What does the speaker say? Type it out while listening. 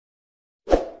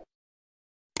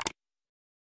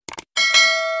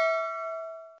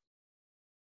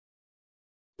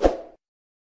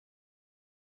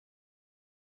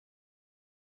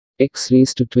x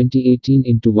raised to 2018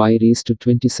 into y raised to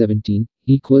 2017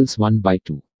 equals 1 by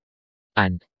 2.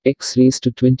 And x raised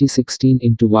to 2016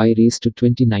 into y raised to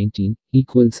 2019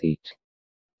 equals 8.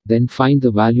 Then find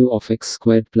the value of x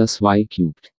squared plus y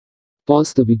cubed.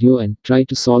 Pause the video and try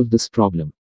to solve this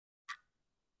problem.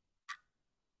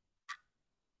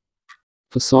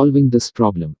 For solving this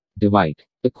problem, divide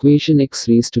equation x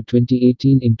raised to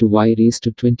 2018 into y raised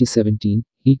to 2017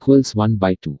 equals 1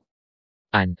 by 2.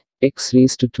 And x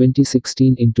raised to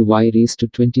 2016 into y raised to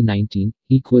 2019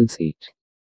 equals 8.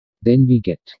 Then we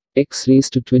get x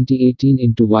raised to 2018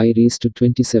 into y raised to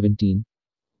 2017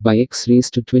 by x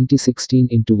raised to 2016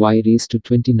 into y raised to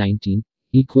 2019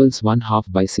 equals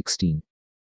 1/2 by 16.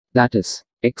 That is,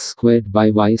 x squared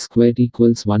by y squared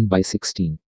equals 1 by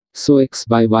 16. So x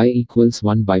by y equals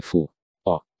 1 by 4.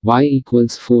 Or y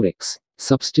equals 4x.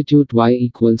 Substitute y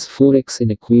equals 4x in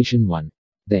equation 1.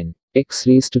 Then x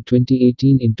raised to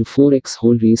 2018 into 4x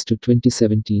whole raised to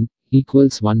 2017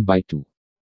 equals 1 by 2.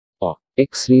 Or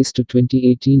x raised to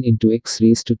 2018 into x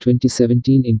raised to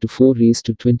 2017 into 4 raised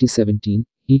to 2017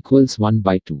 equals 1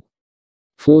 by 2.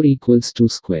 4 equals 2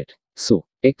 squared. So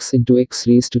x into x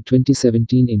raised to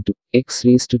 2017 into x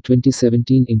raised to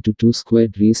 2017 into 2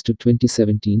 squared raised to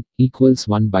 2017 equals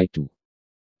 1 by 2.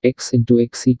 X into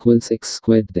x equals x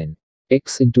squared. Then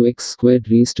x into x squared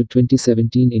raised to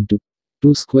 2017 into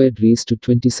 2 squared raised to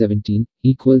 2017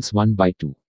 equals 1 by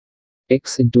 2.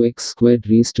 X into x squared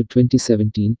raised to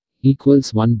 2017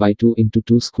 equals 1 by 2 into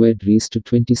 2 squared raised to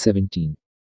 2017.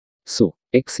 So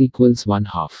x equals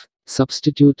 1/2.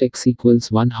 Substitute x equals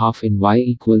 1/2 in y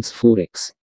equals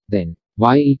 4x. Then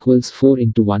y equals 4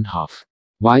 into 1/2.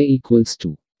 Y equals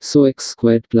 2. So x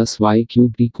squared plus y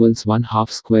cubed equals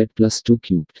 1/2 squared plus 2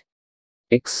 cubed.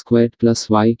 X squared plus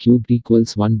y cubed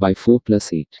equals 1 by 4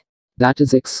 plus 8. That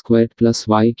is x squared plus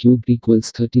y cubed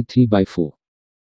equals 33 by 4.